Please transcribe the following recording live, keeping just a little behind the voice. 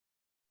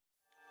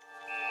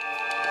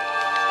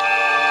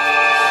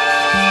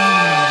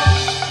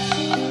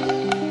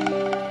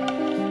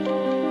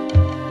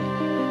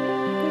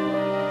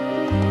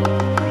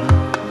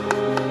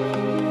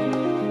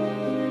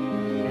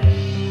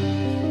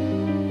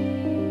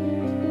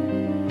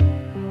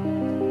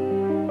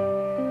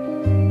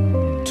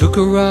took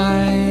a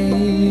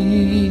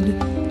ride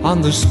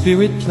on the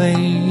Spirit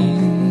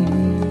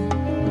plane.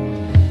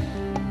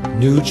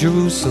 New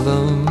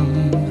Jerusalem,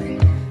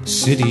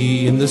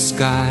 city in the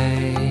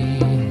sky.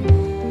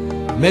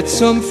 Met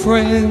some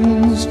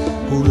friends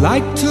who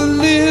like to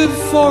live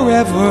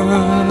forever.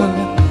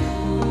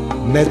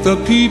 Met the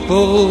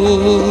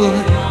people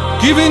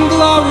giving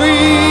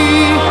glory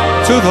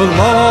to the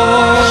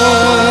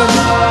Lord.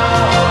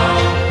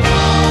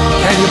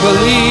 Can you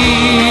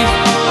believe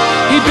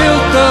He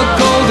built the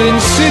golden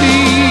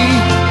city?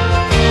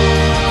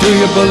 Do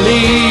you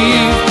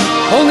believe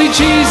only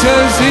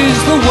Jesus is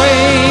the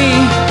way?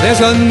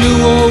 There's a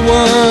newer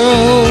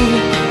world,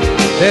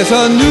 there's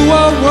a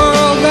newer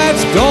world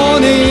that's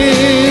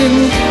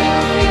dawning.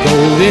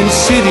 Golden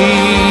city,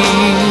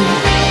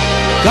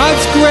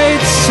 God's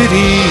great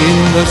city in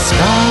the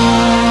sky.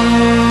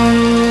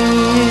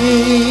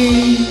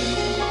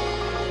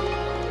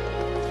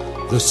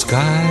 The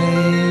sky.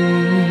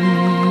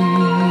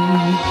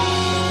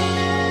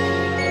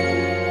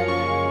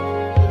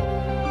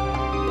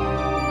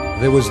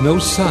 There was no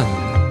sun,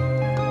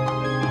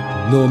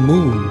 nor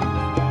moon,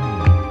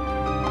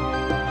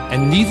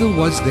 and neither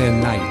was there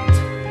night.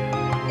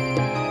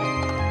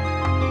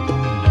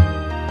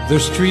 The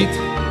street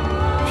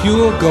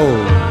pure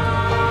gold,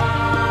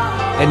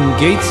 and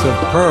gates of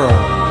pearl.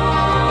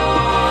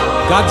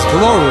 God's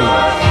glory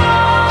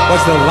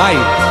was the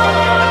light.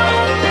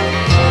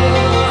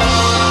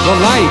 The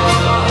light.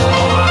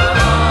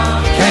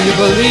 Can you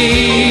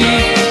believe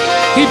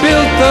He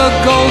built the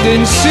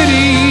golden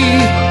city?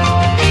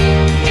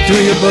 Do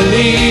you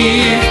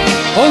believe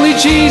only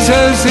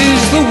Jesus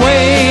is the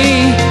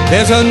way?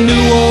 There's a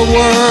newer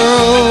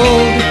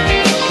world,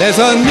 there's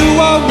a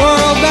newer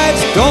world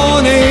that's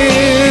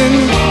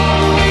dawning.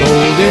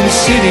 Golden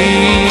city,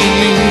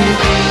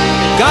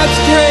 God's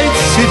great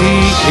city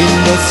in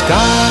the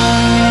sky.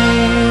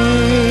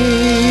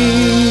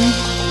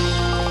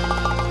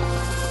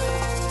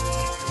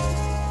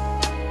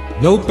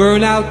 No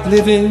burnout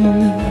living,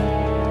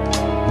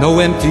 no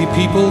empty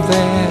people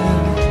there.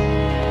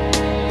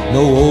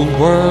 No old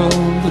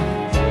world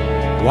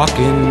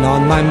walking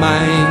on my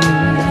mind.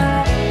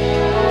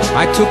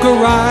 I took a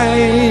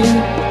ride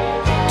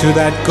to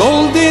that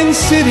golden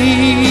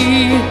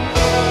city,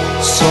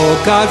 saw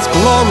God's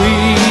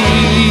glory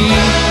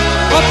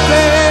up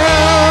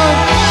there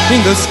in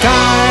the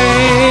sky.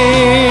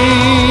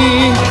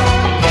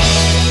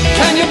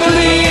 Can you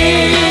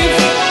believe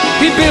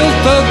He built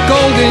the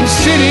golden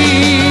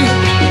city?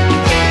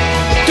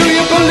 Do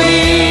you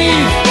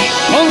believe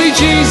only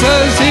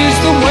Jesus is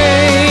the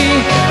way?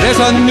 There's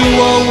a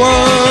newer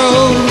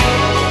world,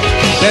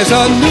 there's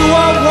a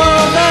newer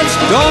world that's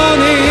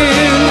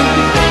dawning.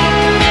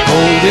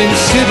 Golden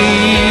city,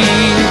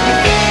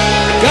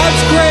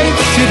 God's great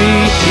city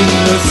in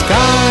the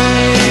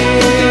sky.